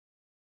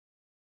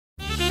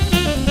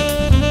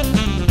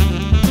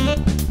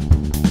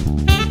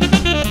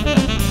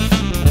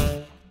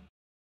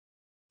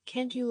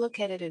Can't you look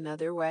at it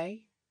another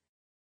way?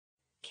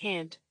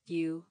 Can't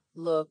you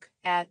look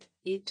at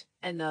it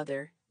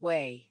another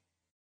way?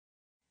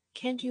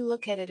 Can't you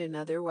look at it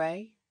another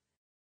way?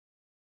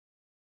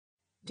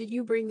 Did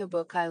you bring the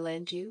book I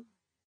lent you?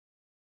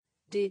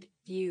 Did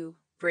you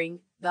bring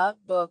the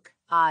book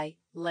I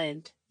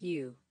lent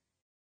you?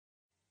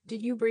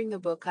 Did you bring the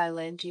book I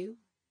lent you?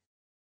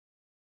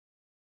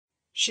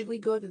 Should we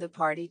go to the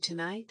party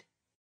tonight?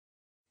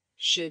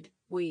 Should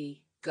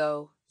we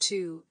go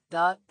to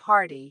the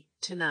party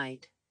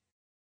tonight?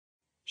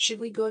 Should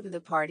we go to the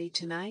party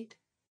tonight?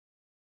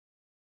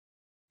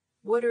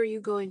 What are you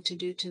going to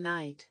do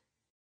tonight?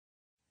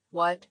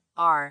 What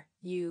are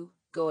you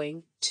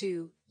going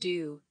to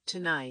do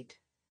tonight?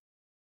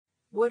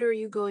 What are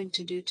you going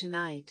to do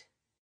tonight?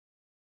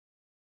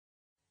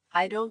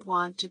 I don't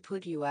want to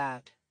put you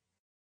out.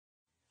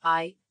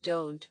 I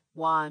don't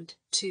want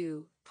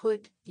to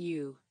put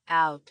you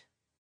out.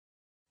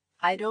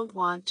 I don't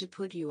want to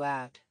put you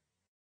out.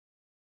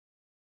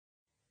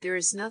 There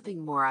is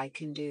nothing more I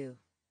can do.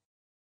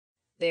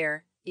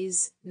 There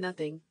is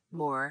nothing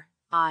more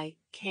I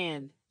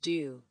can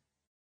do.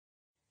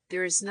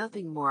 There is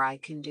nothing more I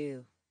can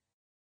do.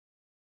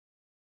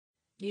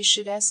 You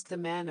should ask the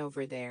man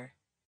over there.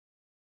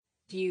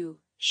 You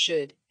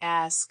should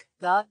ask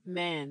the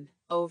man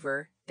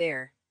over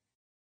there.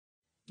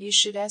 You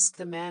should ask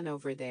the man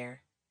over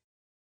there.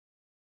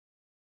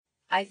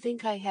 I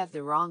think I have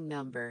the wrong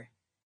number.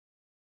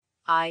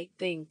 I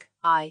think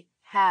I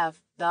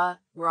have the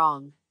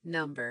wrong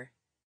number.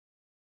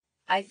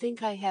 I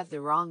think I have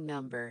the wrong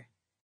number.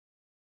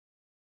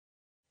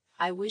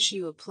 I wish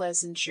you a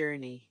pleasant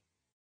journey.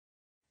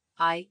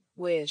 I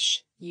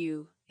wish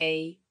you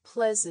a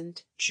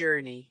pleasant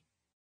journey.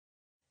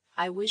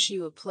 I wish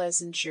you a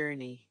pleasant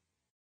journey.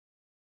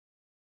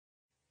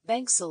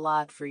 Thanks a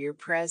lot for your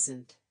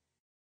present.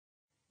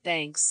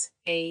 Thanks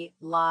a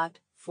lot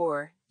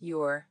for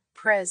your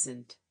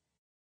present.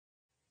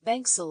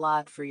 Thanks a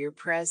lot for your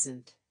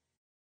present.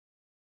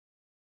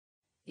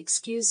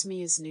 Excuse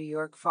me, is New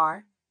York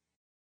far?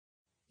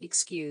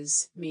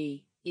 Excuse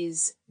me,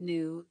 is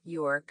New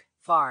York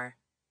far?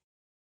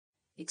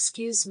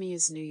 Excuse me,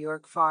 is New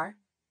York far?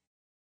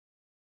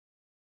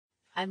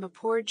 I'm a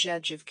poor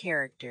judge of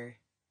character.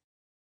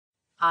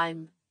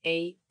 I'm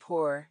a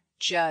poor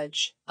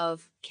judge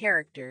of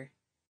character.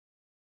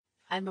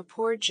 I'm a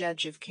poor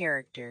judge of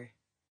character.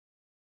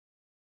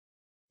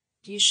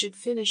 You should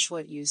finish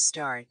what you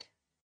start.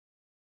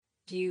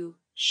 You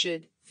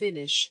should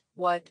finish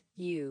what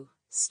you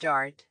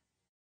start.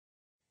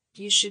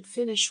 You should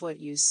finish what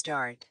you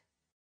start.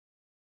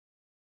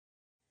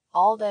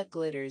 All that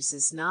glitters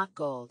is not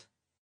gold.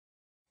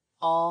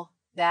 All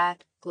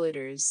that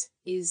glitters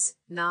is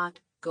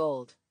not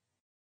gold.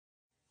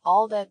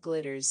 All that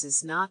glitters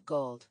is not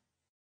gold.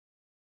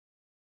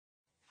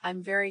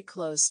 I'm very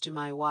close to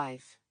my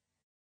wife.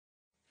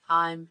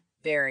 I'm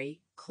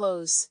very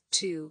close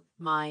to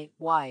my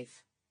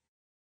wife.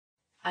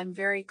 I'm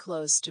very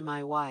close to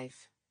my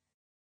wife.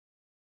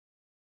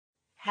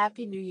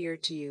 Happy New Year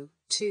to you,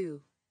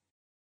 too.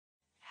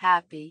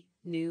 Happy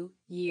New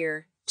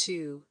Year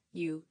to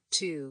you,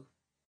 too.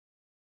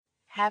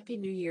 Happy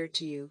New Year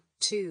to you,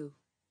 too.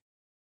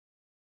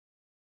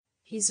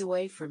 He's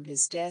away from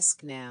his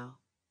desk now.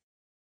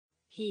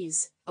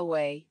 He's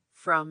away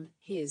from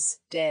his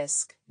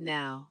desk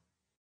now.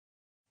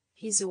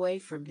 He's away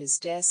from his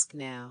desk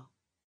now.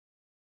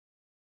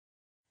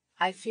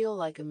 I feel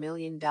like $1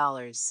 million.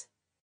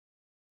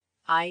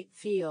 I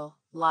feel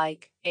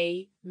like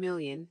 $1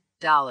 million.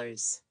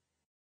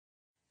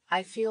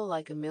 I feel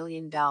like $1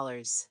 million.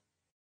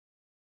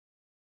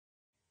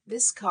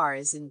 This car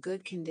is in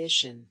good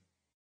condition.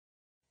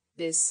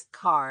 This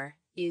car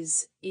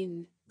is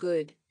in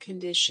good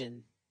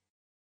condition.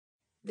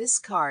 This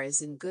car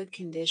is in good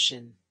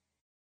condition.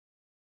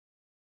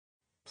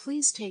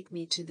 Please take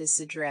me to this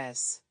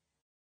address.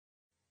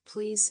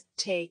 Please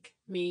take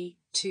me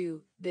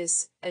to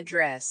this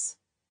address.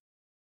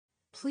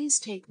 Please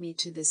take me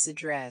to this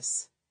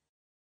address.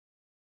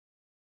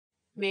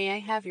 May I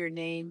have your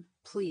name,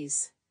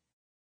 please?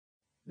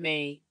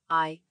 May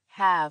I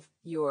have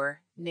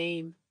your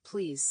name,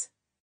 please?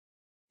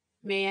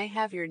 May I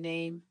have your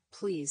name,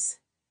 please?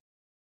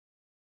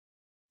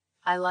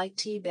 I like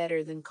tea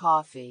better than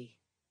coffee.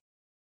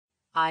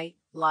 I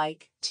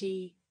like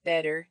tea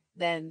better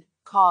than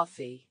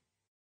coffee.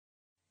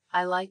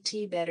 I like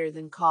tea better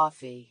than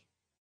coffee.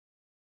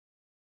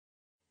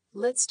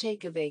 Let's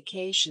take a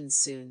vacation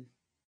soon.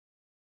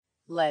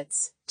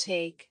 Let's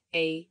take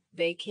a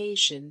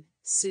vacation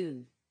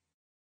soon.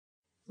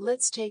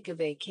 Let's take a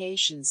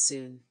vacation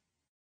soon.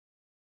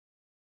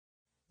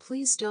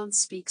 Please don't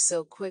speak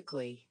so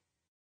quickly.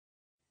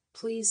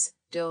 Please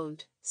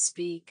don't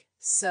speak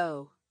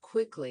so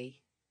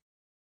quickly.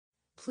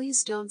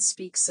 Please don't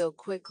speak so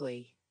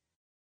quickly.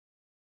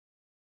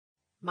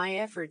 My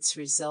efforts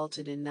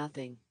resulted in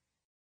nothing.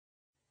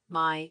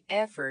 My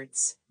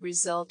efforts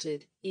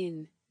resulted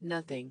in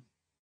nothing.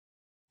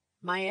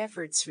 My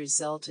efforts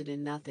resulted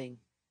in nothing.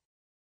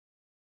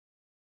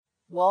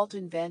 Walt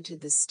invented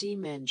the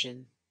steam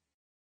engine.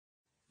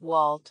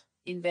 Walt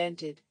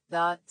invented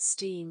the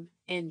steam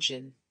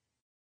engine.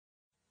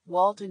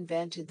 Walt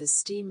invented the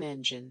steam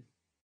engine.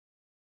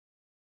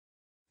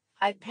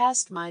 I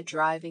passed my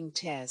driving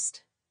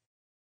test.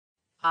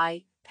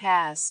 I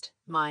passed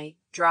my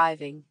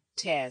driving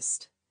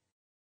test.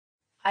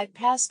 I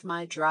passed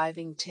my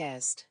driving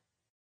test.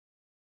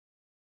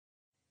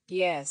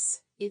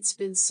 Yes, it's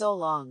been so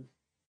long.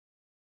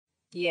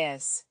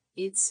 Yes,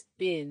 it's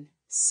been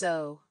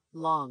so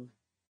long.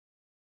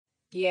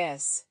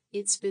 Yes,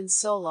 it's been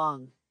so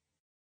long.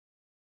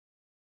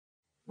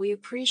 We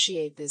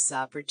appreciate this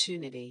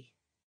opportunity.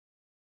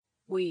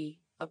 We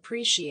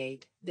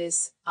appreciate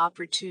this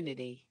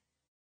opportunity.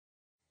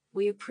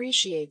 We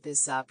appreciate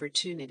this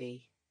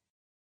opportunity.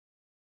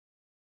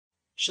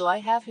 Shall I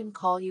have him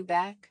call you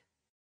back?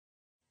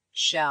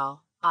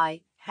 Shall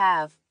I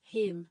have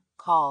him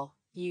call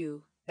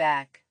you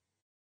back?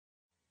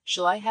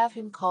 Shall I have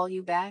him call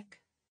you back?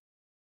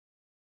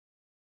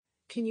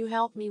 Can you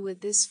help me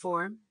with this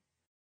form?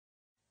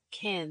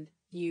 Can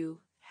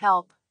you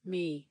help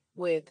me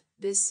with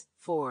this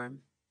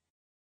form?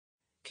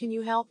 Can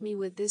you help me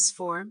with this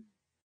form?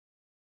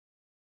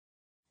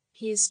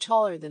 He is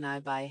taller than I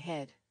by a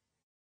head.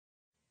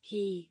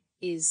 He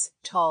is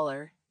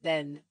taller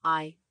than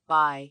I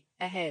by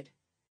a head.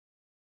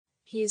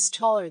 He is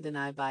taller than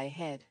I by a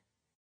head.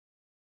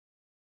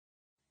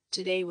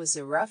 Today was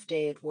a rough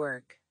day at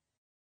work.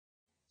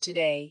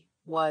 Today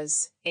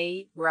was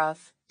a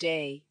rough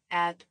day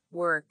at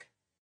work.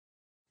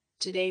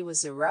 Today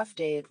was a rough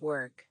day at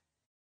work.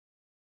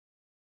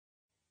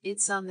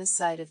 It's on this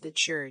side of the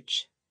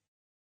church.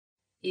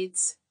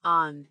 It's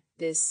on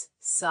this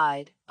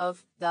side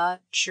of the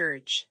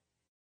church.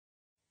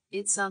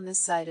 It's on this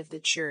side of the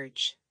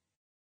church.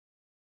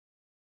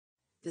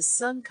 The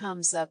sun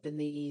comes up in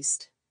the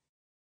east.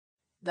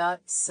 The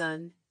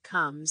sun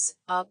comes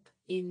up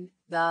in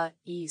the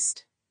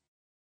east.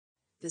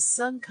 The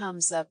sun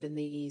comes up in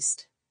the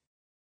east.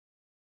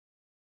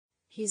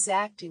 He's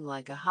acting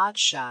like a hot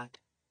shot.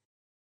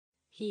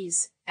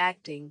 He's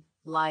acting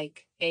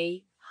like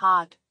a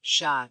hot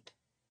shot.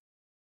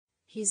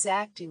 He's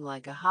acting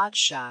like a hot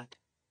shot.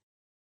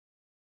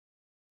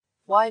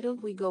 Why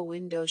don't we go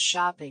window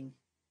shopping?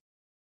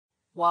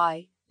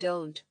 Why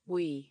don't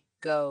we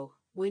go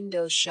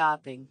window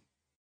shopping?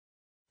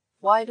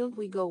 Why don't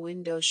we go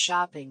window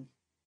shopping?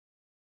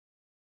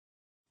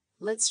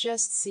 Let's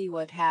just see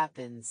what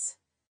happens.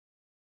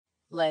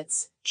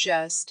 Let's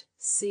just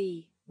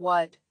see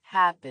what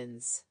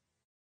happens.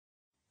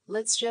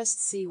 Let's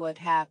just see what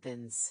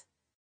happens.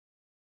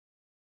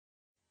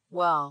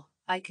 Well,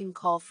 I can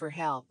call for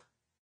help.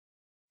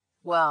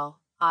 Well,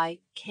 I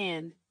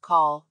can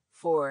call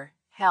for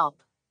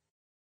help.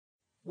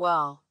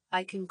 Well,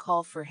 I can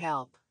call for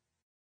help.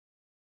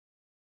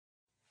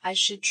 I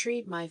should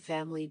treat my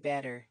family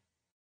better.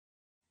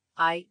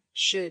 I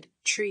should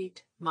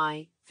treat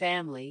my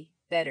family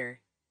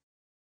better.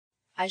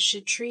 I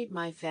should treat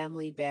my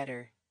family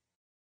better.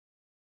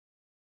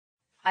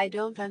 I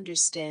don't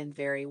understand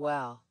very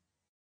well.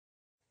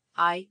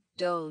 I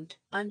don't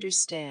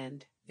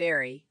understand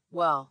very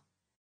well.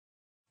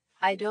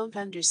 I don't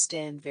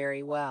understand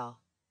very well.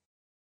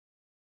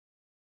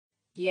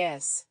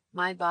 Yes,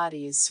 my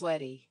body is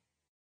sweaty.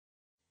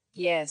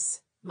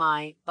 Yes,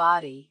 my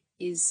body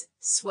is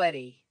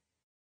sweaty.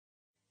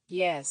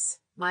 Yes,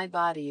 my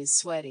body is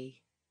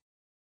sweaty.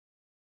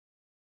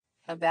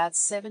 About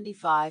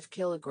 75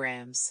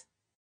 kilograms.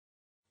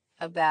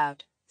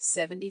 About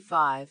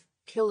 75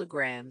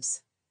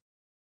 kilograms.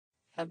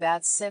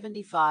 About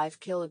 75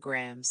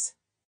 kilograms.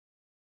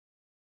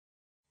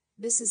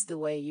 This is the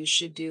way you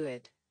should do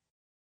it.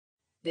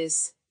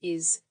 This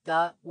is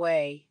the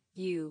way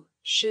you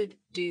should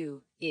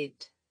do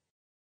it.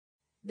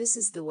 This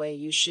is the way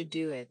you should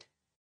do it.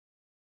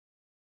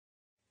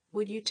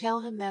 Would you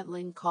tell him that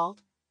Lynn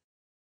called?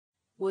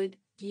 Would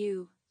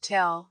you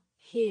tell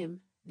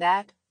him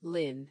that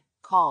Lynn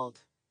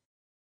called?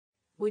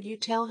 Would you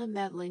tell him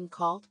that Lynn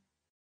called?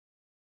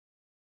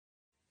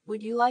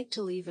 Would you like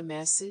to leave a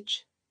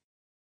message?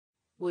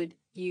 Would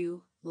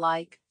you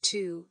like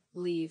to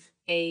leave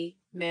a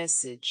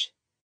message?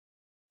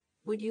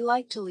 Would you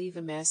like to leave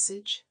a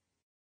message?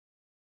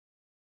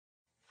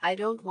 I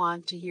don't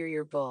want to hear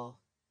your bull.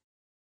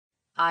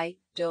 I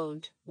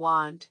don't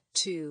want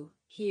to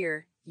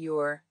hear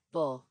your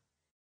bull.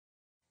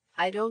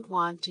 I don't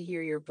want to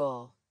hear your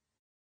bull.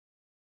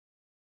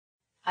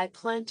 I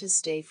plan to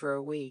stay for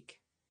a week.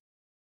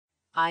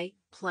 I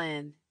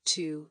plan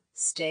to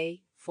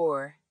stay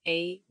for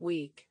a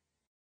week.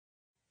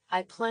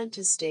 I plan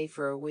to stay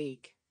for a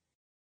week.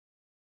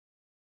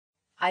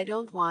 I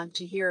don't want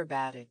to hear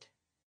about it.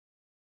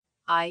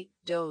 I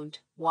don't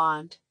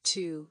want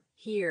to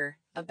hear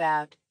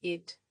about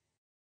it.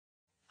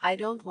 I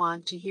don't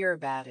want to hear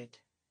about it.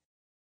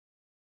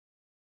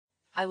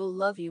 I will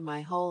love you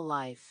my whole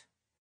life.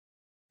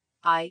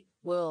 I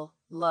will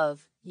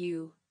love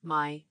you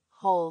my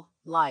whole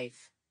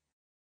life.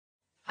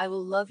 I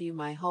will love you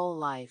my whole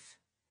life.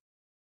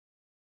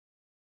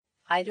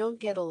 I don't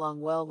get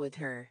along well with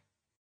her.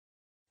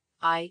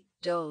 I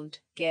don't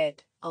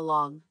get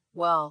along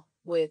well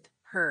with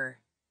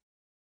her.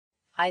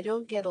 I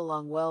don't get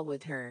along well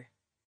with her.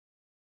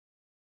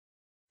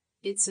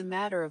 It's a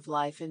matter of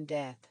life and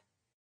death.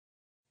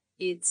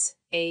 It's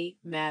a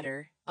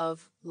matter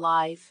of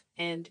life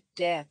and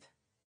death.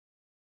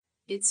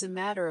 It's a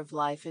matter of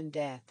life and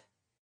death.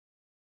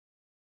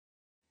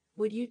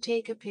 Would you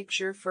take a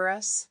picture for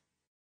us?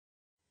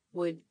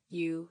 Would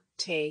you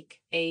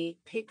take a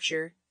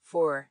picture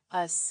for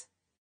us?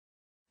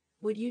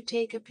 Would you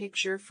take a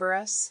picture for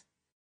us?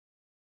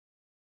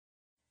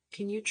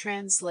 Can you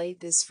translate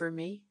this for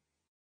me?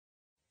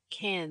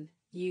 Can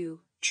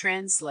you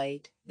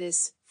translate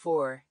this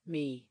for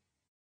me?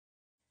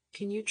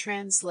 Can you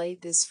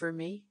translate this for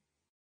me?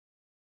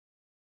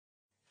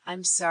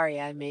 I'm sorry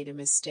I made a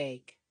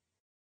mistake.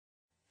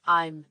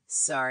 I'm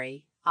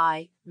sorry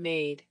I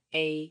made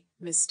a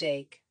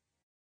mistake.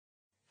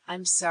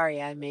 I'm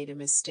sorry I made a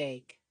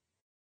mistake.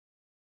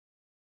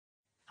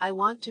 I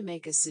want to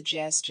make a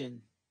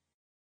suggestion.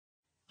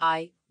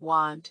 I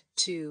want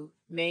to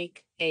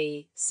make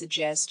a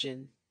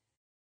suggestion.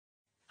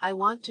 I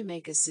want to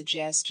make a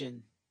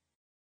suggestion.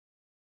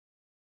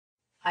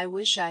 I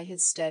wish I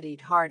had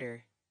studied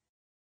harder.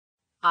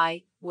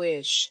 I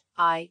wish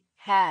I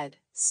had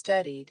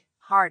studied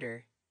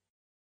harder.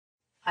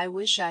 I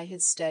wish I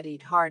had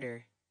studied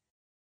harder.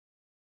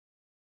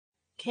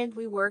 Can't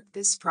we work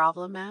this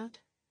problem out?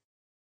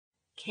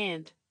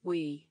 Can't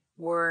we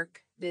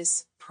work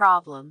this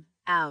problem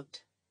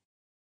out?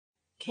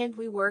 Can't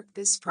we work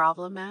this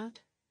problem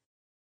out?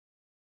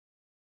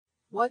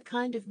 What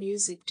kind of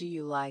music do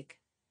you like?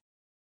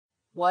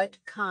 What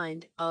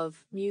kind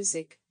of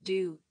music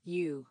do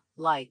you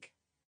like?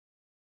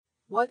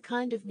 What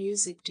kind of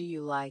music do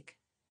you like?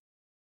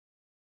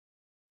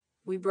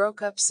 We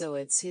broke up so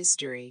it's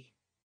history.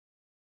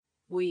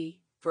 We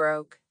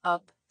broke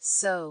up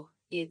so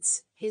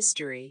it's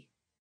history.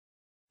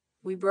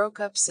 We broke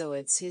up so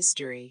it's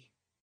history.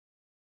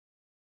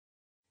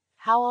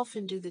 How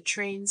often do the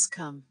trains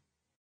come?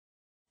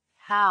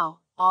 How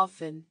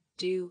often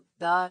do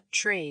the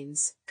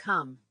trains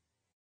come?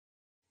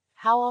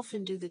 How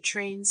often do the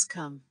trains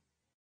come?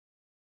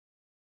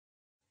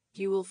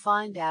 You will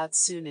find out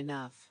soon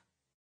enough.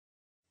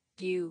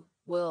 You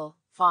will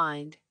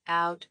find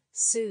out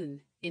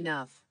soon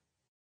enough.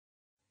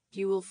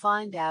 You will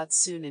find out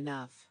soon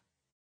enough.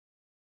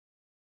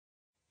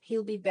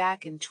 He'll be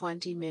back in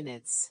 20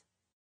 minutes.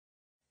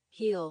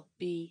 He'll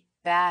be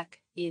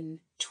back in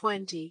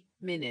 20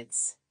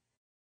 minutes.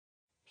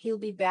 He'll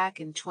be back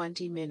in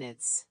 20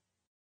 minutes.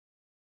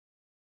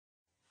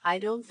 I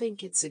don't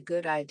think it's a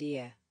good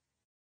idea.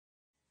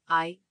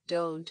 I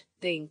don't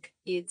think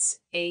it's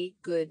a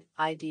good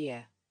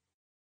idea.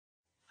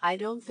 I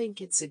don't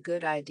think it's a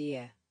good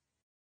idea.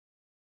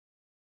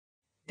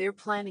 They're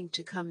planning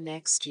to come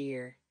next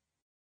year.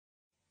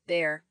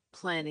 They're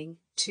planning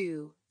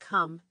to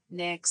come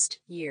next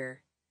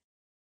year.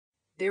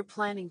 They're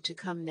planning to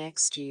come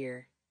next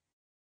year.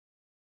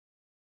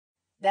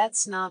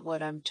 That's not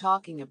what I'm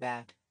talking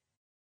about.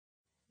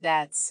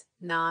 That's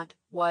not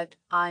what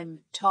I'm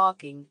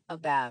talking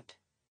about.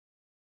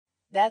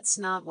 That's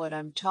not what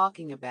I'm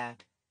talking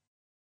about.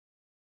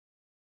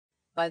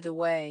 By the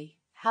way,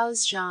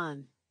 how's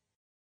John?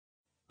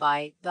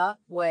 By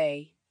the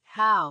way,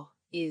 how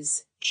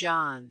is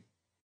John?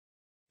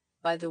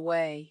 By the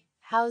way,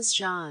 how's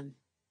John?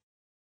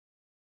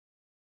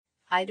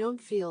 I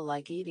don't feel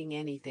like eating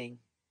anything.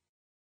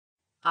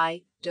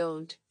 I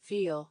don't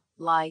feel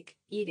like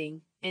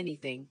eating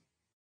anything.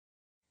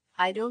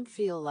 I don't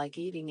feel like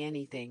eating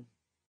anything.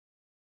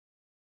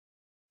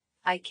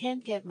 I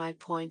can't get my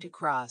point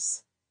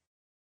across.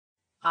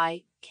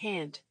 I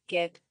can't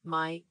get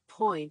my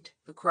point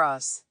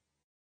across.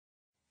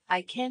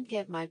 I can't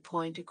get my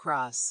point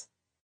across.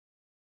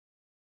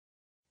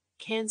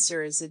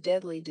 Cancer is a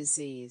deadly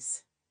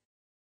disease.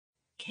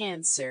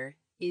 Cancer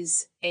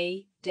is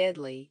a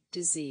deadly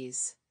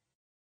disease.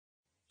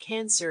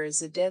 Cancer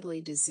is a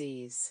deadly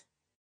disease.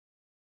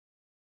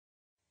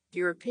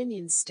 Your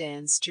opinion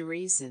stands to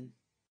reason.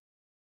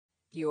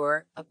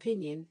 Your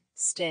opinion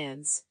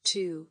stands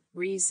to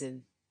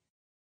reason.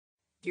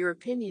 Your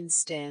opinion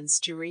stands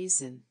to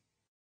reason.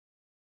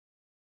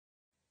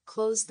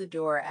 Close the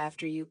door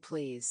after you,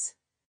 please.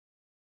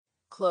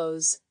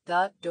 Close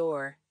the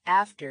door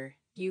after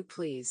you,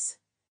 please.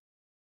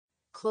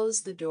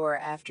 Close the door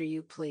after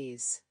you,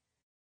 please.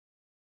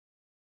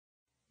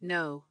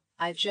 No,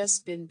 I've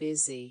just been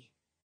busy.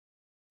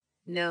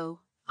 No,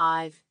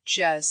 I've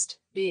just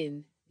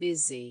been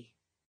busy.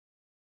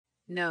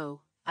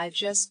 No, I've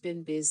just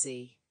been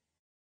busy.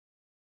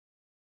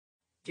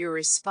 Your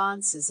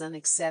response is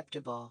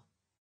unacceptable.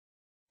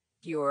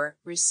 Your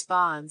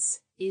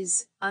response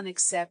is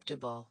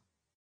unacceptable.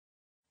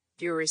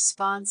 Your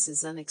response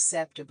is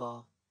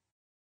unacceptable.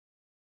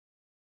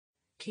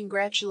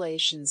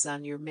 Congratulations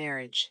on your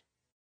marriage.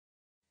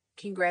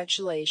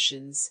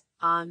 Congratulations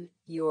on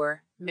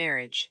your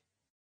marriage.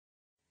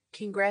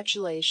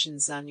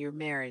 Congratulations on your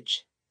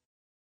marriage.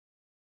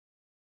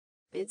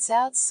 It's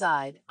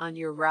outside on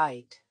your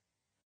right.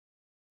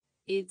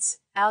 It's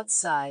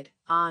outside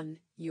on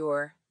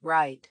your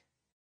right.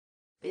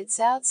 It's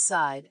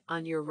outside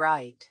on your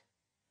right.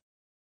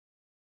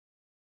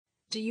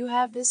 Do you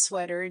have this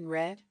sweater in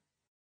red?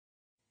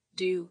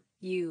 Do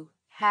you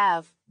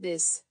have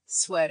this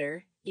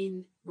sweater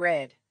in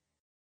red?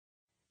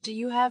 Do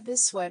you have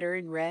this sweater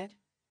in red?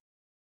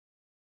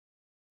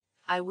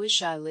 I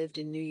wish I lived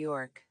in New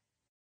York.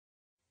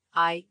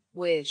 I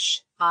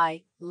wish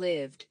I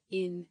lived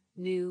in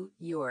New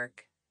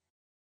York.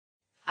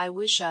 I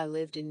wish I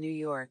lived in New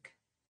York.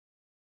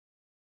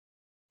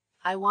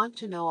 I want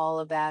to know all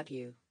about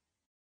you.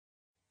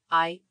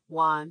 I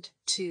want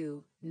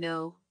to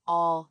know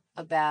all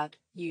about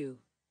you.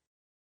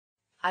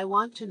 I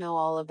want to know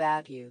all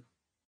about you.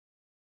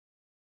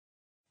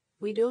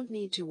 We don't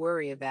need to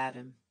worry about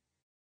him.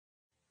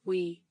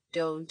 We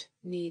don't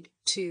need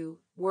to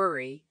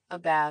worry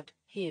about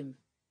him.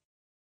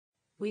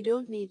 We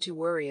don't need to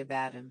worry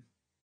about him.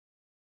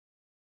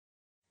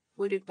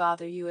 Would it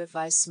bother you if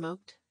I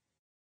smoked?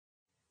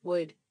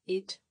 Would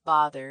it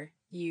bother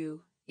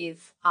you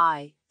if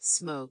I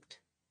smoked?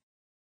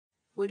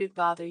 Would it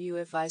bother you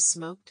if I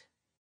smoked?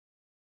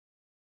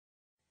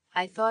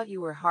 I thought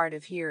you were hard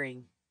of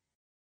hearing.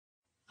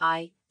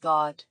 I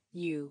thought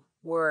you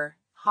were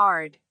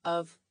hard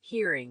of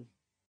hearing.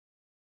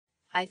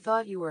 I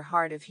thought you were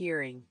hard of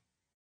hearing.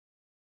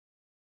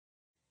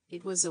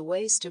 It was a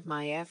waste of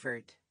my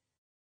effort.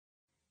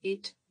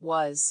 It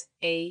was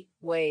a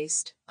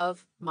waste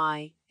of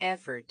my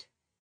effort.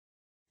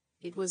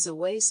 It was a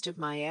waste of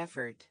my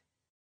effort.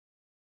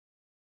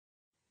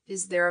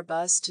 Is there a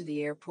bus to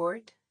the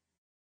airport?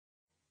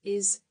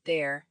 Is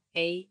there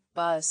a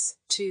bus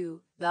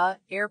to the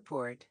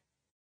airport?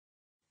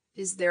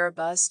 Is there a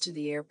bus to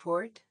the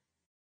airport?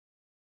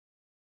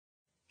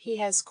 He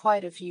has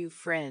quite a few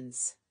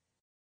friends.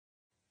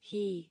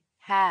 He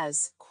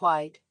has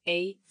quite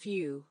a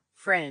few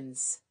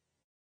friends.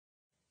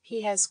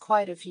 He has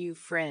quite a few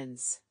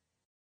friends.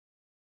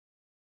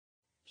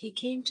 He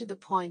came to the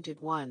point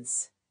at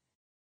once.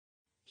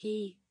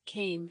 He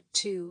came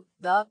to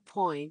the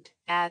point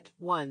at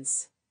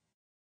once.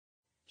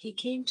 He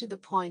came to the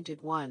point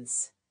at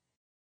once.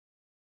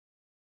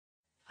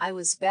 I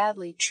was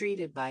badly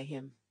treated by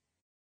him.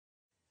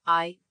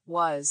 I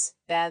was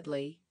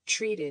badly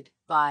treated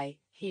by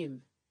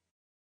him.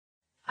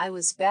 I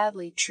was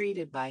badly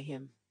treated by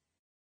him.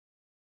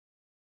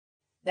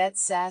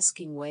 That's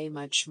asking way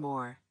much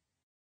more.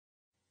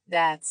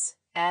 That's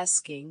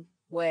asking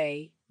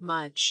way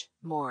much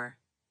more.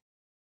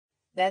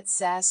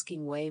 That's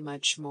asking way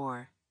much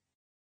more.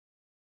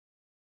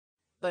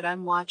 But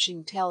I'm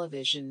watching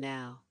television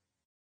now.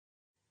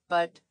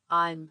 But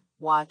I'm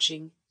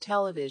watching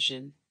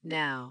television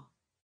now.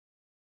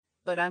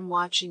 But I'm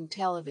watching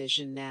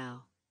television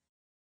now.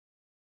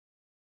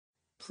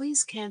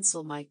 Please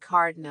cancel my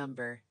card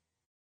number.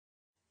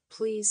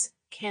 Please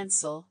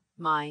cancel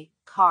my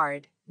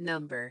card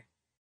number.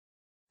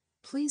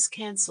 Please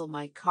cancel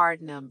my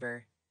card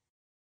number.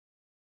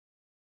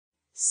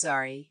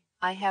 Sorry,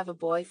 I have a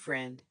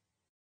boyfriend.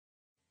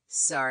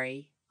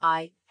 Sorry,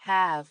 I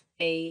have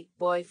a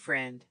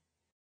boyfriend.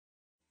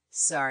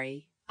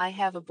 Sorry, I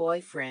have a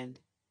boyfriend.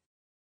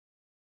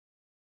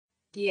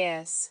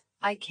 Yes,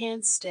 I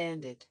can't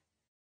stand it.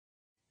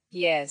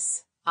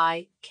 Yes,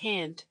 I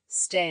can't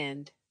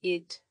stand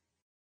it.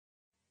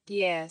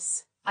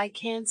 Yes, I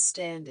can't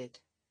stand it.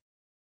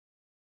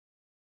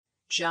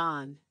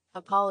 John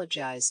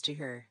apologized to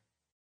her.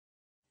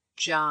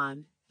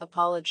 John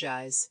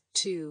apologized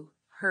to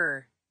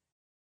her.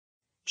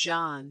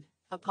 John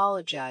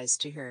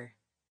apologized to her.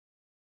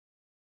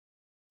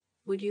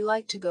 Would you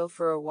like to go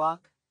for a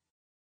walk?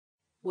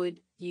 Would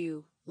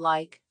you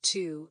like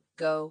to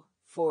go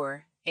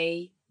for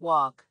a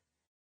walk?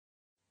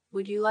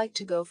 Would you like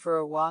to go for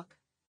a walk?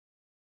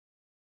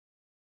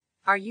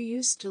 Are you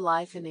used to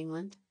life in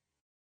England?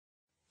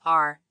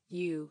 Are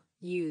you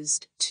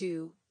used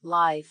to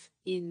life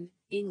in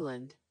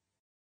England?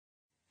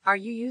 Are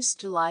you used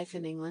to life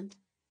in England?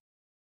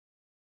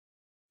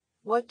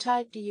 What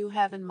type do you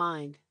have in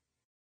mind?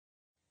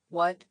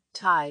 What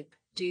type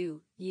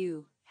do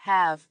you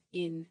have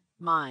in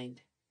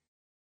mind?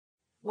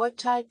 What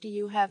type do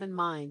you have in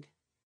mind?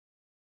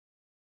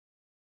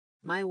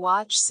 My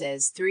watch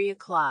says 3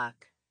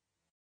 o'clock.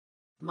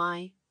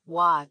 My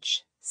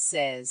watch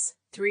says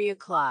 3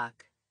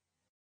 o'clock.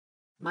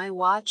 My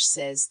watch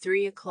says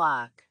 3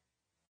 o'clock.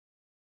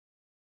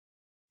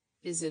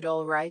 Is it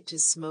all right to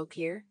smoke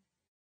here?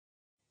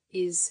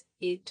 Is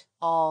it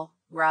all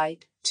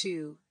right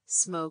to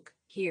smoke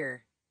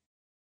here?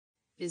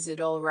 Is it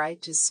all right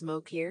to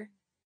smoke here?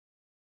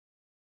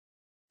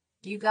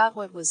 You got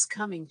what was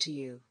coming to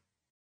you.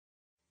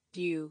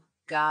 You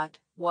got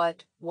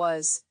what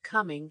was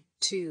coming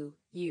to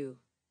you.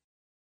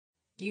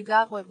 You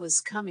got what was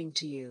coming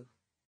to you.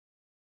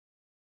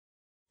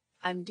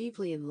 I'm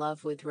deeply in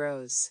love with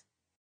Rose.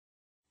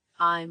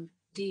 I'm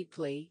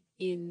deeply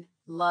in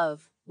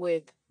love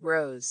with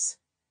Rose.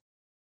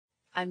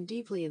 I'm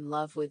deeply in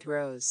love with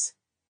Rose.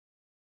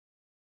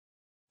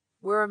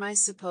 Where am I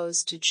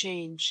supposed to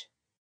change?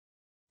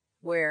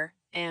 Where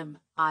am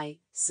I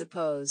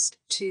supposed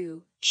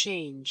to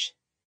change?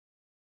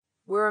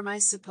 Where am I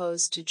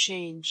supposed to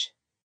change?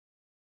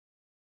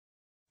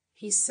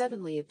 He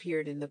suddenly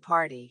appeared in the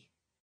party.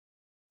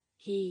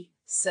 He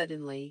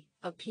suddenly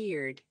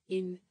appeared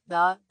in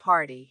the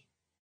party.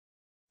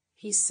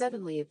 He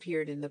suddenly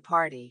appeared in the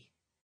party.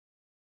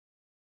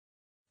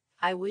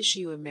 I wish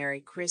you a Merry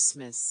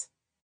Christmas.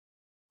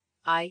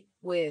 I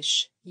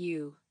wish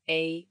you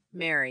a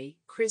Merry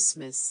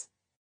Christmas.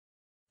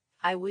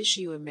 I wish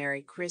you a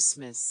Merry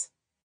Christmas.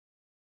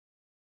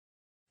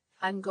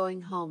 I'm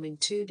going home in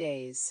 2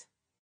 days.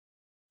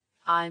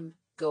 I'm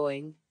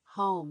going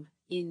home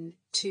in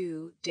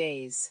 2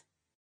 days.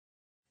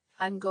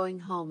 I'm going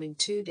home in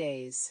 2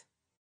 days.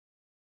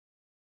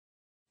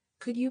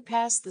 Could you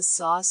pass the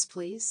sauce,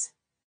 please?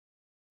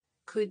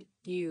 Could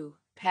you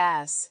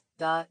pass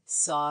the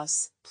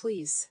sauce,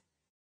 please?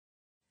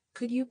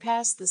 Could you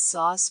pass the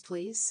sauce,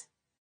 please?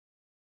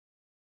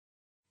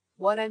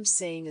 What I'm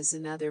saying is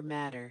another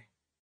matter.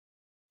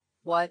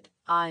 What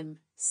I'm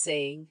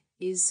saying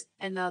is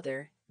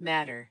another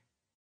matter.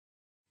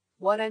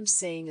 What I'm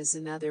saying is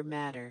another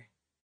matter.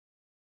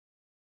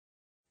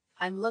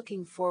 I'm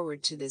looking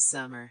forward to this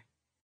summer.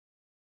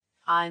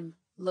 I'm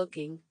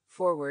looking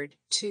forward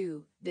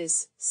to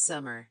this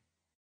summer.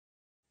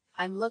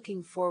 I'm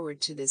looking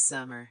forward to this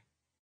summer.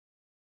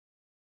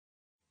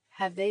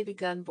 Have they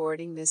begun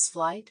boarding this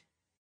flight?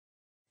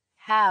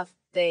 Have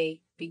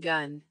they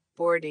begun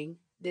boarding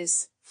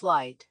this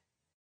flight?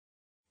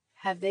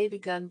 Have they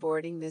begun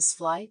boarding this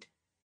flight?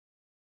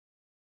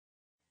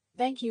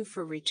 Thank you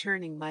for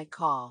returning my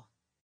call.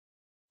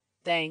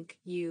 Thank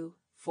you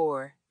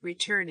for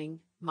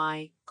returning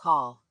my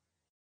call.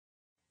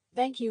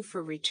 Thank you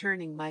for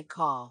returning my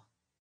call.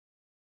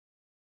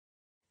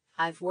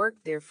 I've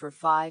worked there for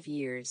 5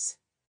 years.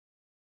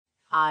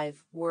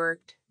 I've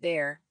worked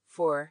there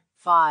for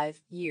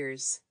 5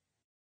 years.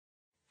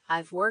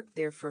 I've worked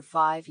there for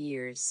 5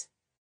 years.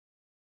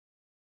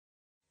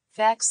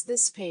 Fax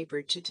this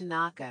paper to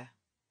Tanaka.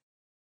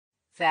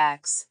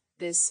 Fax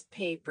this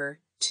paper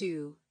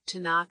to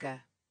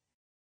Tanaka.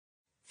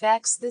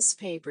 Fax this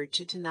paper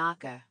to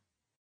Tanaka.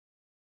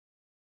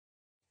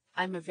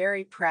 I'm a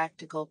very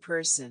practical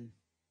person.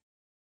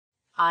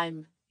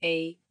 I'm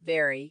a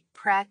very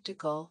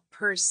practical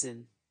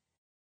person.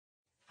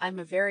 I'm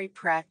a very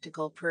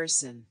practical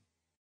person.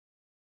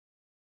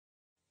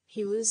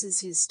 He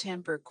loses his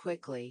temper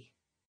quickly.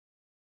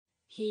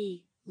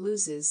 He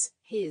loses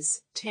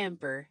his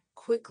temper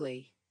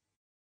quickly.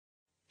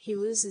 He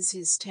loses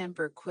his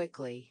temper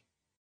quickly.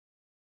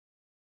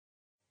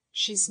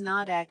 She's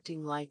not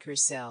acting like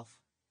herself.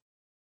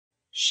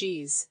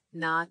 She's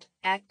not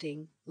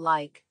acting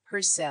like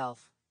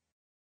herself.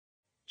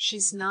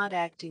 She's not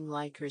acting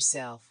like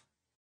herself.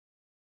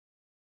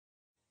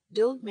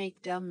 Don't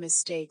make dumb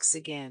mistakes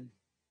again.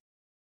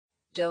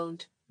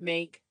 Don't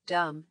make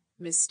dumb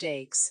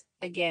mistakes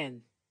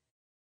again.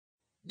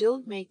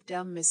 Don't make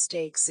dumb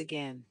mistakes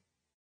again.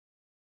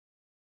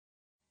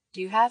 Do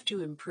you have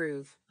to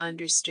improve,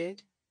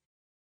 understood?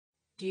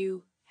 Do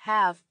you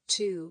have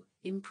to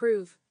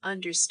improve,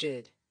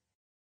 understood?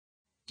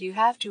 Do you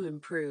have to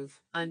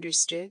improve,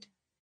 understood?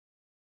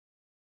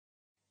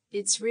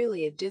 It's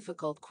really a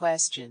difficult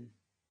question.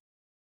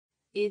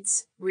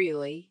 It's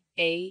really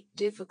a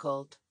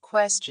difficult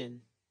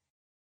question.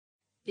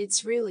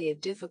 It's really a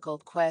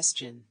difficult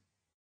question.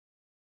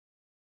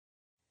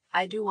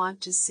 I do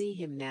want to see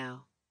him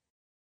now.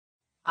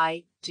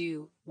 I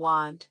do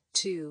want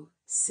to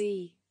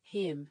see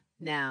him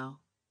now.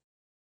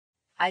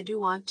 I do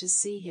want to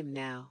see him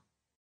now.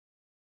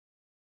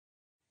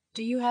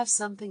 Do you have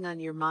something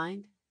on your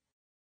mind?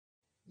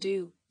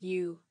 Do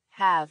you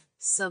have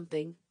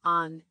something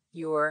on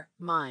your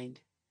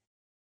mind?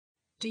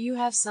 Do you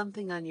have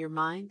something on your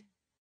mind?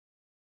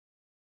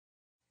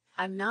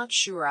 I'm not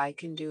sure I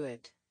can do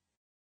it.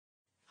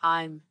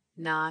 I'm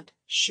not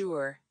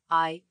sure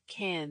I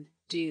can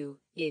do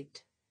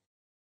it.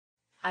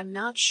 I'm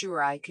not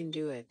sure I can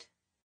do it.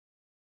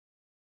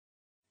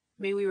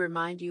 May we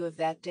remind you of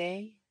that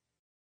day?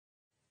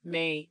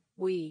 May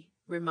we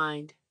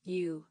remind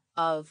you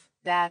of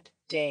that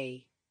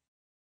day?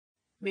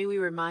 May we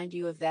remind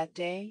you of that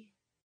day?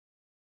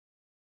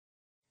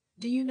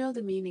 Do you know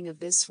the meaning of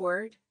this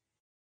word?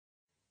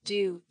 Do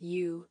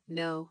you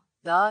know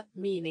the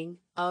meaning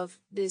of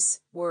this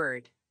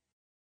word?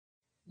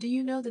 Do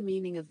you know the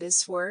meaning of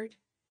this word?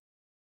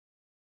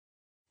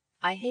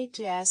 I hate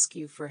to ask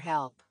you for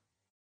help.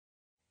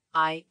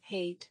 I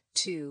hate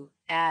to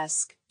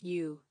ask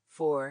you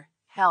for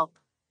help.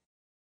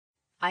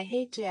 I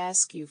hate to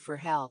ask you for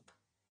help.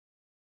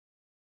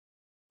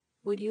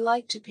 Would you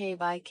like to pay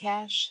by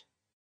cash?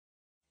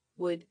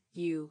 Would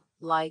you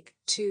like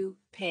to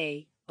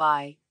pay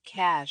by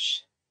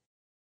cash?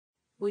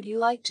 Would you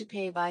like to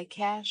pay by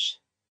cash?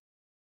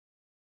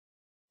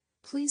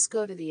 Please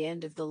go to the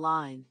end of the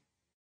line.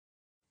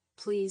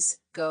 Please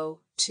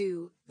go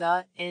to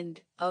the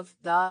end of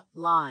the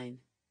line.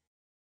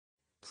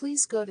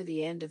 Please go to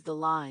the end of the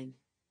line.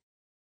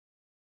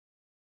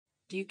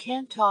 You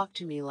can't talk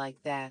to me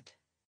like that.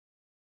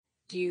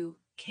 You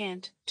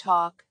can't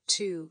talk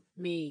to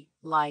me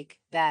like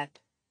that.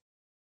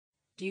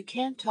 You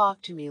can't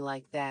talk to me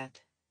like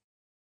that.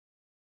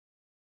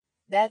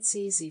 That's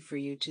easy for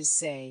you to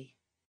say.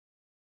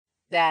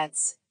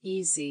 That's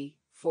easy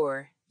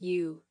for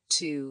you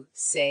to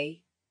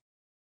say.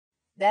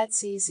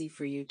 That's easy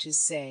for you to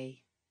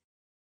say.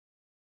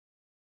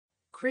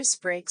 Chris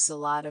breaks a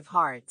lot of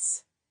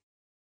hearts.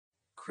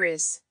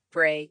 Chris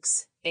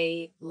breaks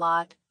a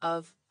lot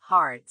of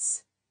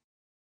hearts.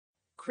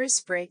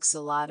 Chris breaks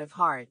a lot of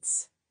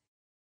hearts.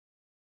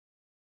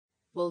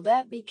 Will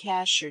that be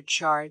cash or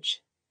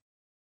charge?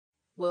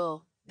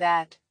 Will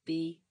that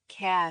be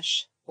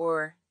cash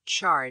or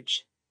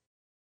charge?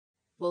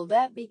 Will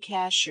that be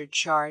cash or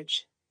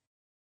charge?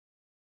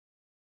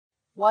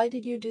 Why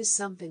did you do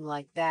something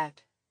like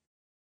that?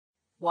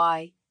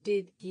 Why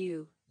did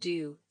you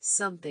do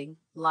something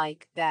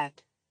like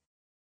that?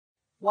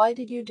 Why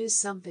did you do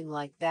something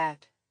like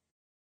that?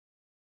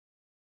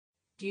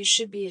 You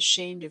should be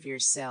ashamed of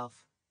yourself.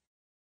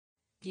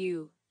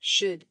 You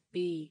should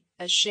be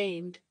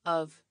ashamed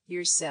of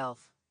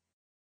yourself.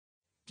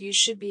 You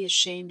should be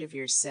ashamed of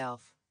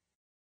yourself.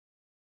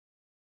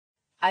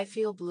 I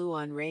feel blue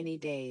on rainy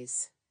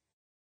days.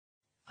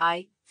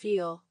 I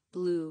feel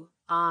blue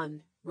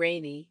on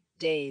rainy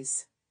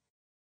days.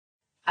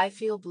 I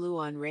feel blue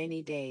on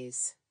rainy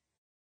days.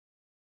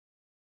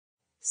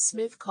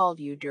 Smith called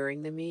you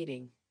during the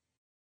meeting.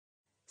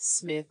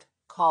 Smith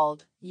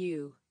called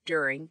you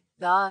during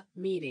the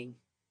meeting.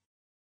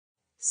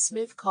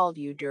 Smith called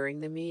you during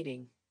the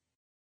meeting.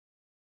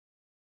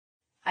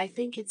 I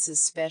think it's a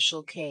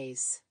special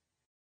case.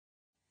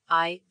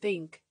 I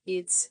think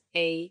it's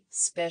a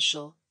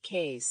special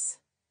case.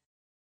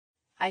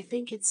 I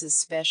think it's a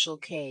special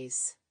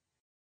case.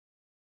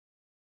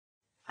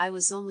 I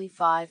was only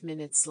 5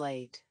 minutes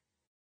late.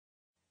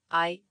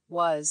 I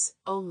was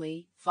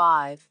only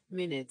 5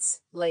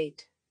 minutes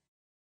late.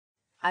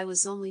 I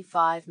was only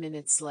 5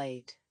 minutes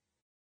late.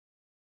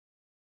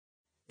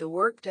 The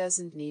work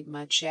doesn't need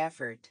much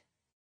effort.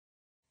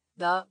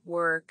 The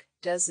work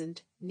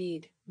doesn't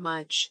need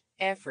much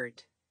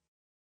effort.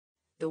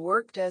 The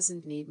work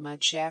doesn't need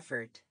much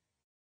effort.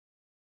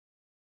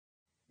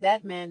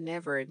 That man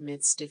never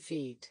admits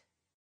defeat.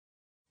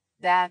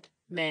 That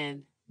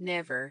man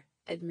never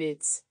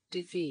admits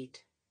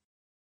defeat.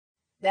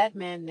 That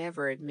man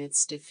never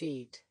admits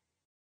defeat.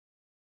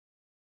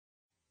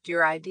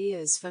 Your idea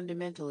is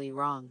fundamentally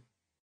wrong.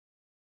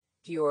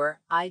 Your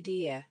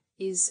idea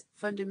is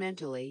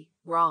fundamentally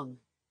wrong.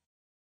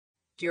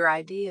 Your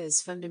idea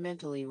is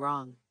fundamentally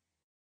wrong.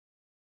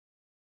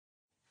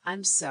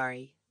 I'm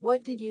sorry,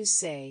 what did you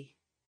say?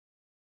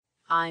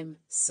 I'm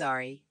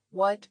sorry,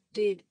 what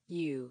did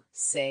you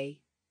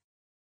say?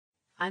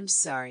 I'm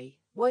sorry,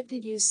 what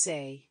did you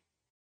say?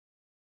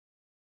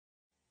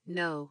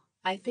 No,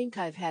 I think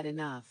I've had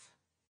enough.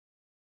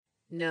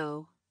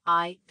 No,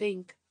 I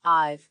think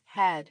I've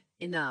had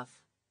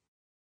enough.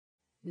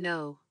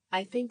 No,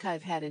 I think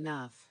I've had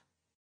enough.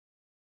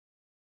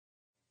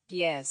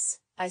 Yes,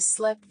 I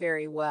slept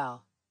very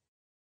well.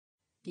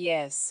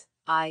 Yes,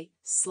 I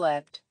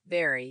slept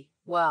very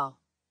well.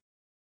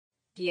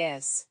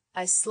 Yes,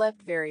 I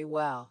slept very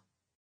well.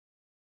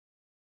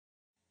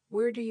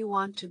 Where do you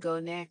want to go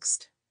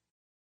next?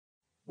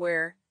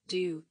 Where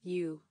do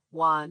you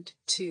want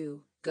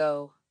to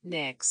go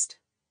next?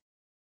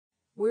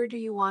 Where do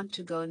you want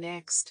to go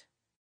next?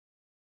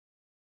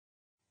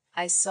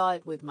 I saw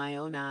it with my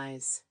own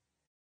eyes.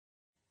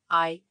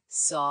 I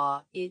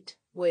saw it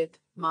with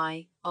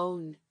my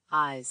own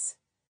eyes.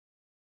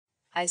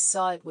 I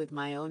saw it with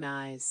my own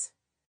eyes.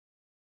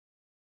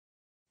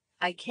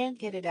 I can't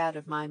get it out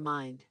of my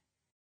mind.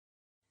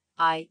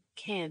 I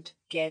can't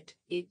get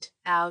it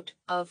out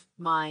of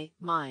my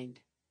mind.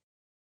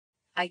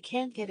 I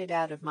can't get it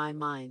out of my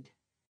mind.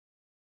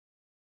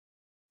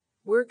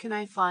 Where can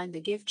I find the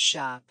gift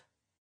shop?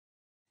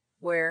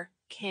 Where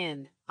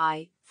can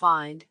I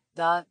find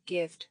the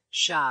gift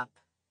shop?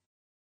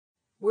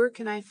 Where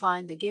can I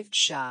find the gift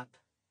shop?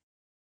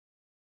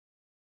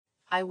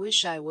 I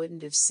wish I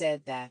wouldn't have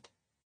said that.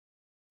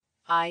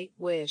 I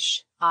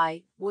wish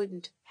I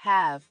wouldn't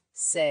have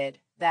said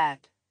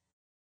that.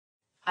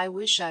 I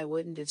wish I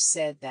wouldn't have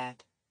said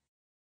that.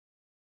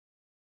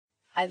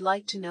 I'd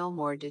like to know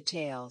more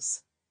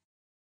details.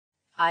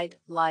 I'd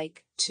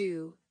like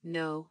to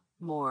know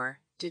more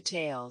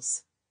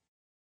details.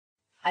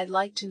 I'd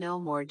like to know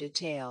more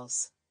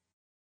details.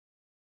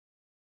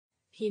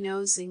 He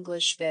knows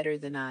English better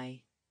than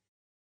I.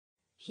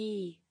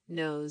 He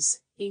knows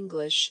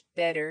English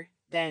better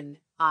than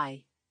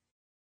I.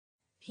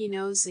 He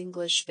knows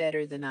English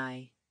better than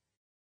I.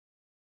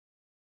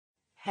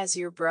 Has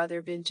your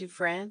brother been to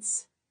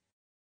France?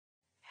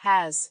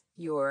 Has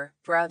your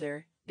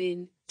brother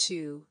been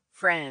to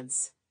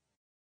France?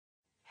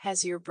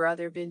 Has your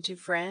brother been to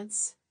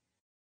France?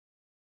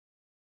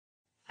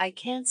 I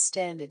can't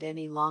stand it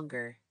any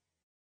longer.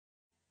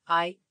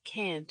 I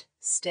can't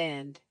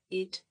stand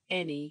it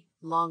any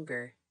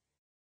longer.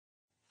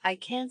 I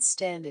can't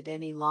stand it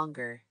any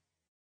longer.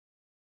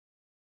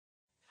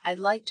 I'd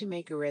like to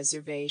make a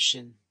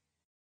reservation.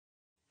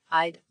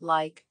 I'd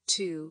like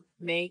to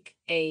make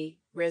a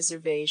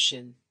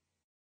reservation.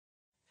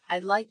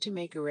 I'd like to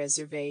make a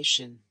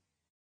reservation.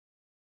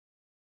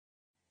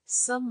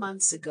 Some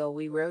months ago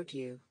we wrote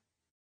you.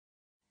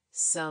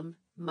 Some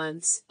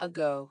months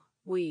ago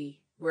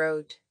we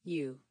wrote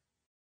you.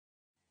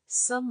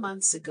 Some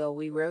months ago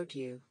we wrote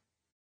you.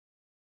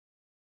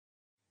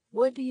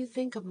 What do you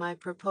think of my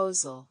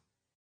proposal?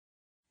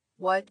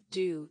 What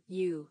do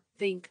you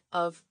think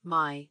of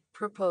my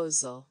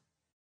proposal?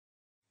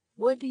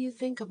 What do you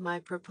think of my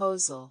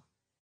proposal?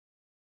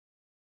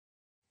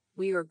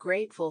 We are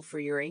grateful for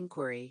your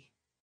inquiry.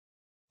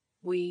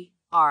 We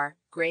are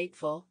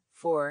grateful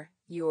for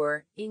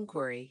your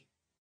inquiry.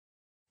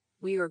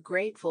 We are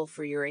grateful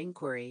for your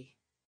inquiry.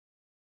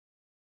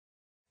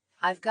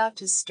 I've got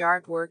to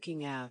start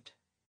working out.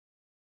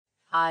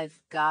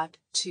 I've got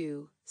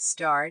to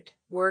start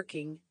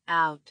working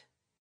out.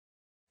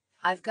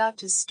 I've got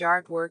to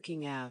start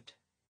working out.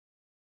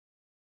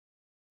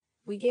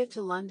 We get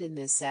to London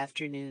this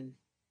afternoon.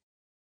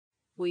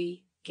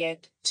 We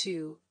get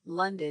to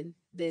London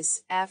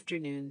this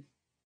afternoon.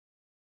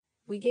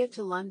 We get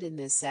to London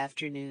this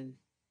afternoon.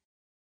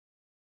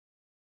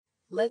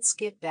 Let's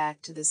get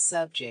back to the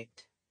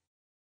subject.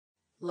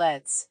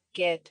 Let's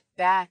get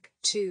back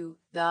to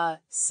the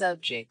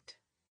subject.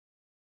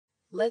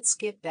 Let's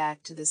get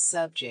back to the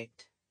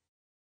subject.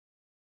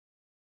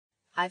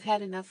 I've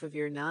had enough of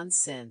your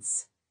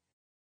nonsense.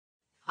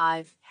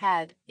 I've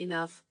had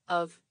enough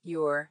of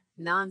your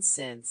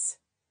nonsense.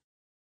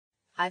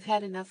 I've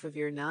had enough of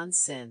your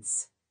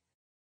nonsense.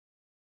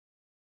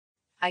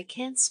 I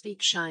can't speak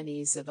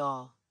Chinese at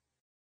all.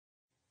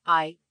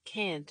 I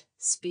can't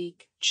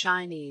speak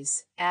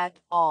Chinese at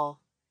all.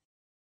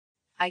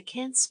 I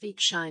can't speak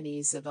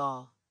Chinese at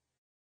all.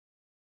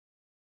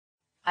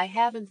 I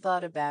haven't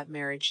thought about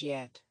marriage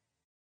yet.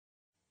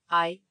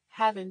 I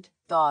haven't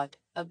thought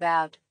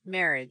about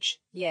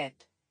marriage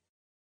yet.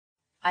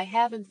 I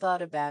haven't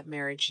thought about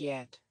marriage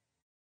yet.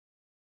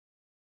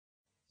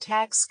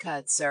 Tax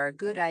cuts are a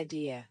good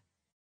idea.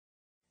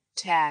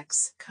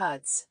 Tax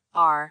cuts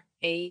are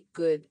a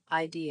good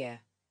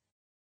idea.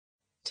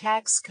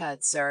 Tax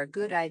cuts are a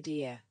good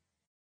idea.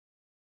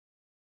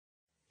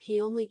 He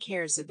only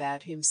cares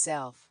about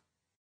himself.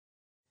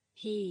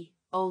 He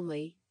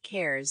only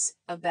cares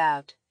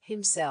about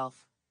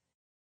himself.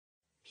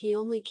 He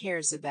only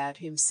cares about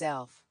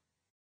himself.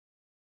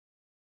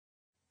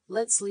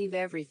 Let's leave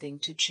everything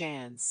to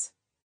chance.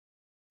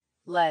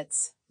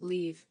 Let's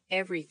leave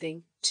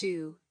everything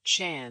to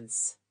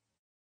chance.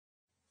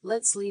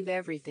 Let's leave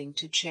everything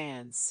to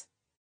chance.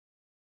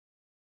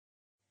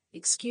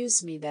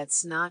 Excuse me,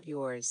 that's not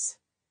yours.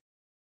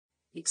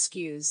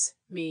 Excuse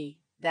me,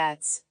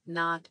 that's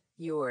not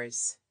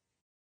yours.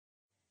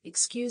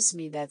 Excuse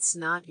me, that's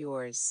not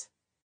yours.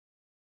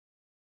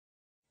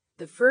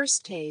 The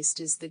first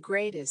taste is the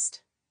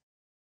greatest.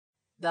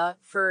 The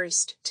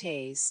first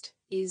taste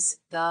is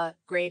the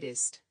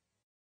greatest.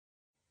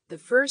 The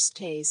first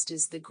taste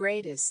is the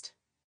greatest.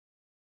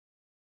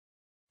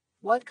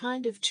 What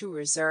kind of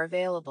tours are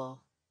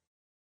available?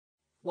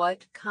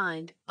 What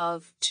kind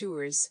of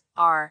tours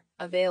are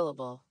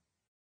available?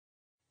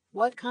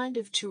 What kind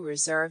of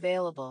tours are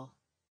available?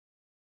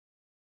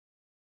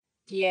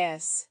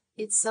 Yes,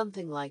 it's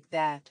something like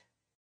that.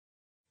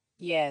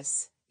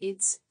 Yes,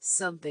 it's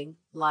something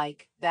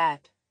like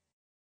that.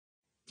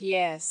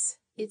 Yes,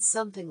 it's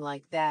something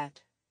like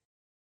that.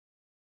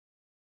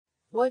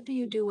 What do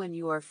you do when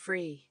you are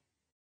free?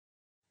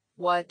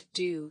 What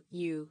do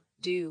you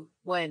do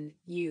when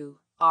you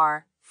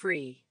are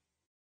free?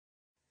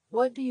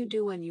 What do you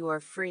do when you are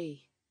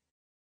free?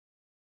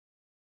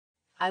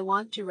 I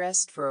want to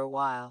rest for a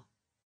while.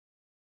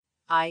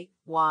 I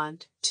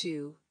want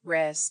to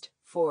rest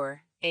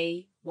for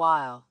a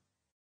while.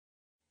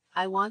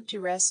 I want to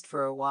rest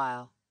for a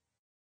while.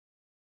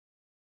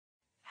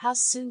 How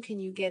soon can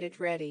you get it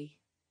ready?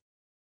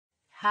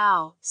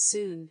 How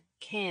soon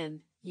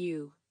can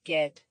you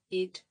get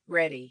it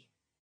ready?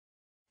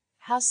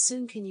 How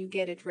soon can you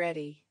get it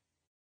ready?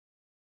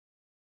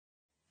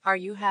 Are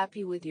you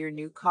happy with your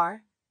new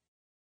car?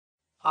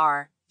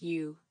 Are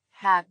you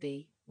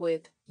happy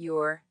with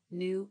your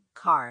new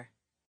car?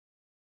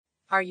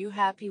 Are you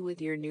happy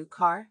with your new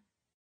car?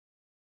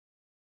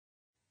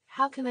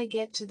 How can I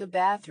get to the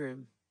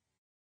bathroom?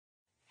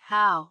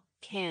 How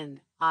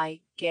can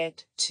I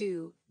get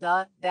to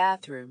the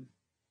bathroom?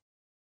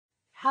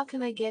 How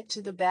can I get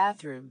to the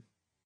bathroom?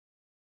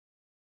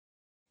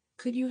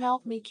 Could you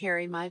help me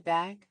carry my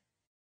bag?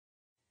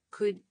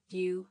 Could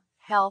you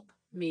help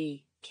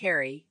me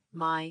carry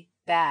my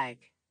bag?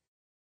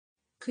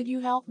 Could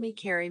you help me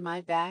carry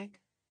my bag?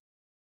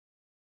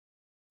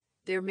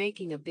 They're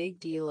making a big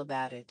deal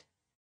about it.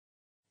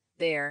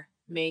 They're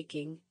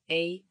making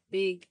a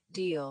big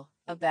deal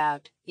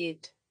about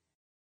it.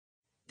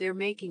 They're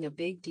making a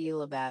big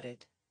deal about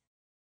it.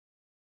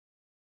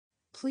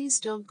 Please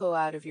don't go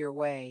out of your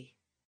way.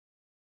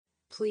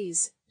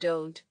 Please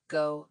don't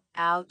go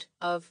out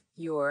of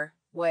your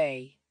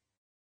way.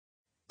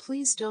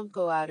 Please don't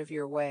go out of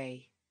your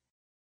way.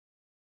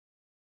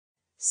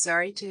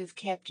 Sorry to have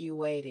kept you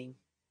waiting.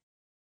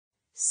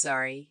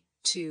 Sorry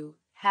to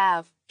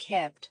have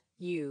kept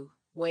you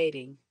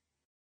waiting.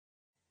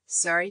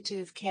 Sorry to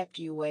have kept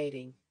you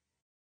waiting.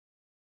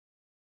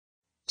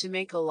 To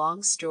make a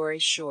long story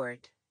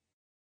short.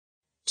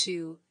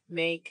 To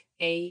make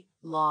a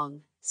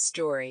long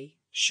story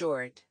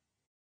short.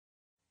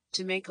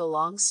 To make a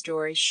long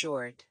story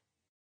short.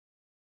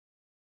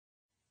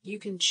 You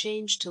can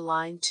change to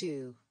line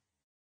 2.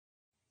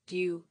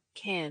 You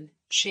can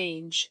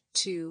change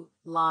to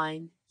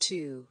line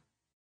 2.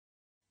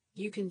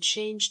 You can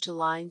change to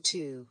line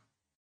 2.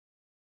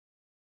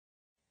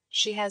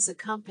 She has a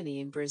company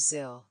in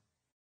Brazil.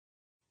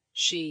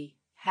 She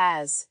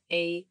has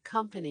a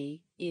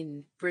company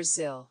in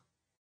Brazil.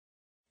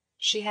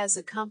 She has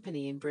a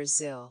company in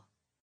Brazil.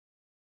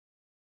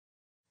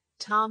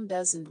 Tom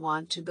doesn't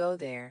want to go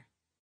there.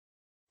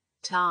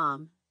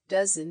 Tom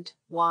doesn't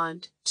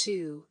want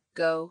to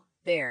go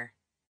there.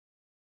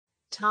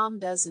 Tom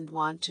doesn't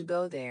want to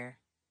go there.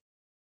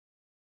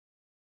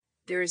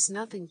 There is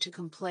nothing to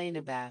complain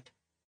about.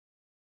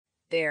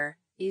 There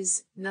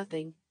is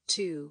nothing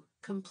to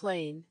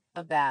complain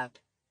about.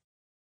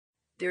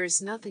 There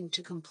is nothing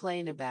to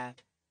complain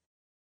about.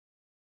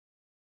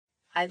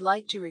 I'd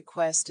like to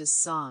request a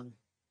song.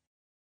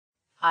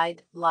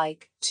 I'd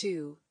like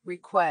to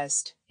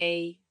request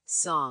a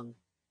song.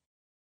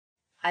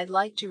 I'd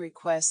like to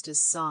request a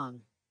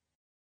song.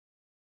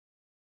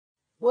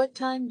 What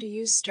time do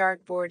you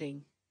start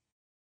boarding?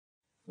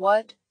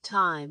 What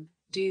time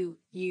do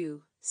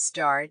you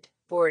start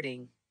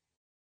boarding?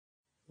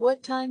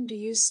 What time do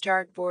you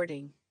start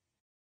boarding?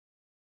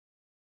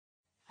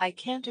 I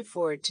can't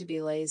afford to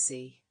be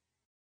lazy.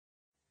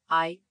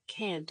 I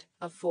can't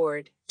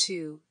afford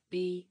to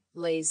be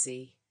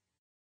lazy.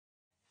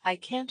 I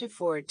can't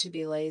afford to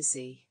be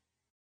lazy.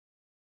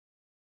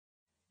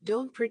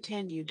 Don't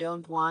pretend you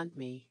don't want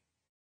me.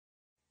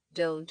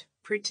 Don't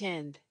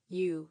pretend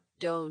you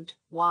don't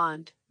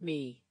want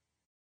me.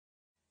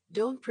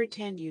 Don't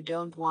pretend you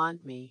don't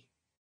want me.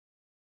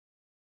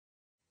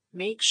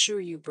 Make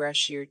sure you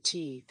brush your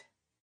teeth.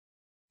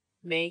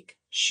 Make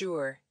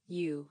sure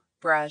you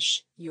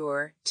brush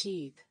your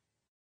teeth.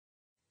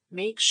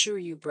 Make sure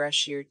you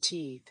brush your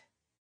teeth.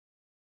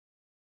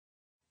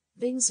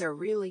 Things are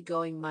really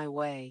going my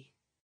way.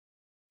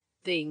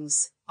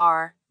 Things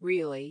are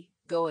really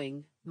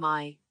going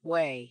my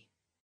way.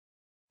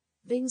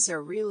 Things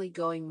are really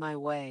going my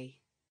way.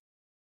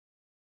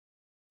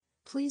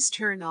 Please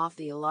turn off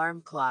the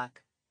alarm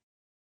clock.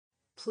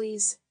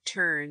 Please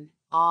turn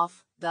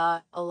off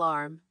the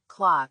alarm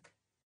clock.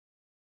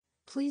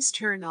 Please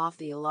turn off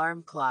the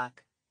alarm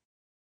clock.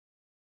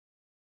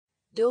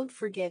 Don't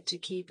forget to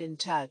keep in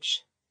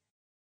touch.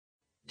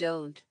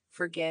 Don't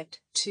forget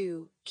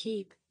to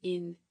keep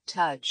in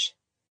touch.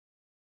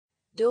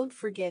 Don't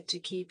forget to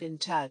keep in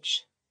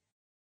touch.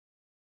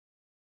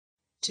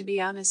 To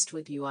be honest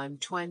with you, I'm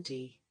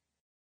 20.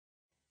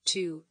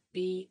 To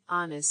be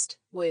honest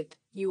with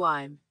you,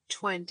 I'm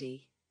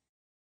 20.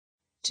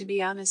 To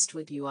be honest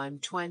with you, I'm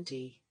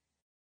 20.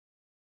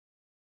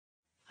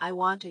 I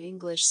want an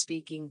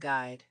English-speaking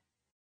guide.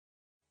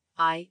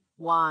 I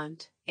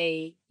want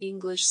a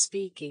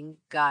English-speaking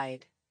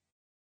guide.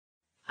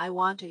 I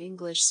want an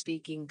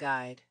English-speaking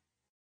guide.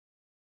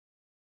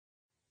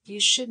 You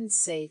shouldn't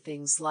say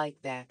things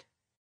like that.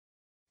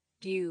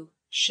 You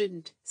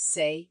shouldn't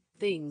say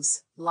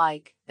things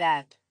like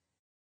that.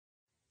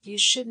 You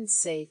shouldn't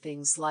say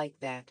things like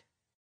that.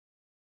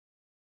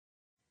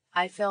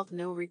 I felt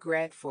no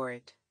regret for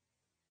it.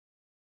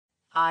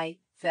 I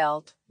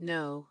felt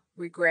no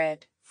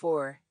regret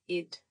for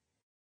it.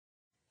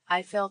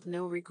 I felt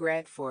no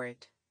regret for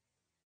it.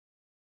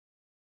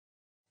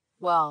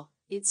 Well,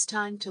 it's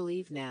time to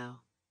leave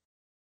now.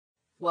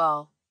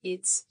 Well,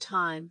 it's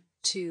time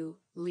to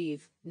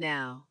leave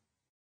now.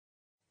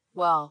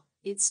 Well,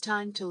 it's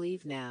time to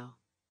leave now.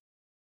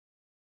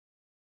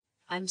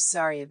 I'm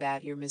sorry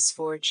about your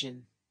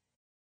misfortune.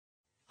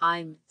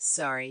 I'm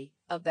sorry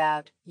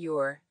about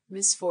your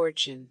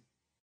misfortune.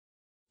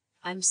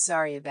 I'm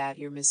sorry about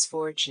your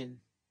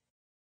misfortune.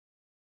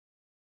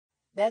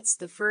 That's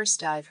the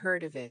first I've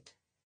heard of it.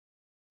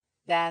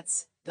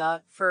 That's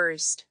the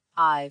first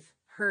I've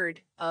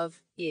heard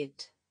of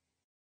it.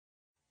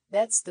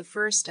 That's the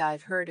first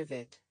I've heard of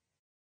it.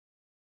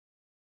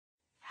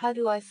 How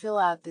do I fill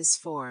out this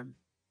form?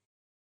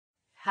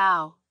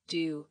 How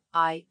do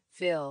I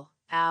fill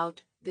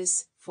out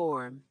this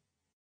form?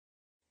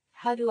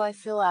 How do I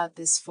fill out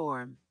this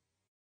form?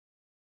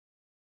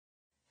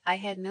 I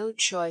had no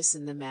choice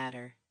in the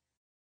matter.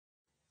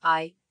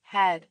 I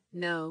had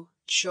no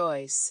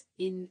choice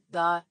in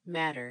the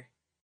matter.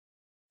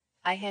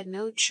 I had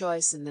no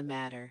choice in the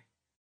matter.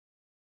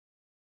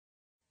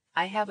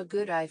 I have a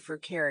good eye for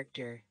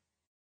character.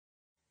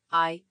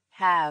 I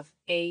have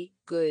a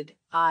good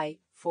eye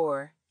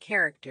for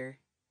character.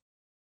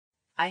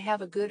 I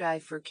have a good eye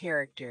for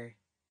character.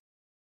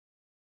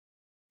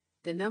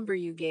 The number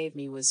you gave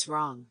me was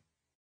wrong.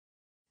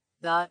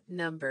 The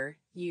number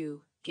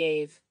you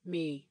gave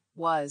me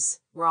was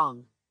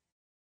wrong.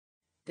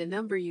 The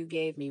number you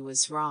gave me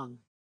was wrong.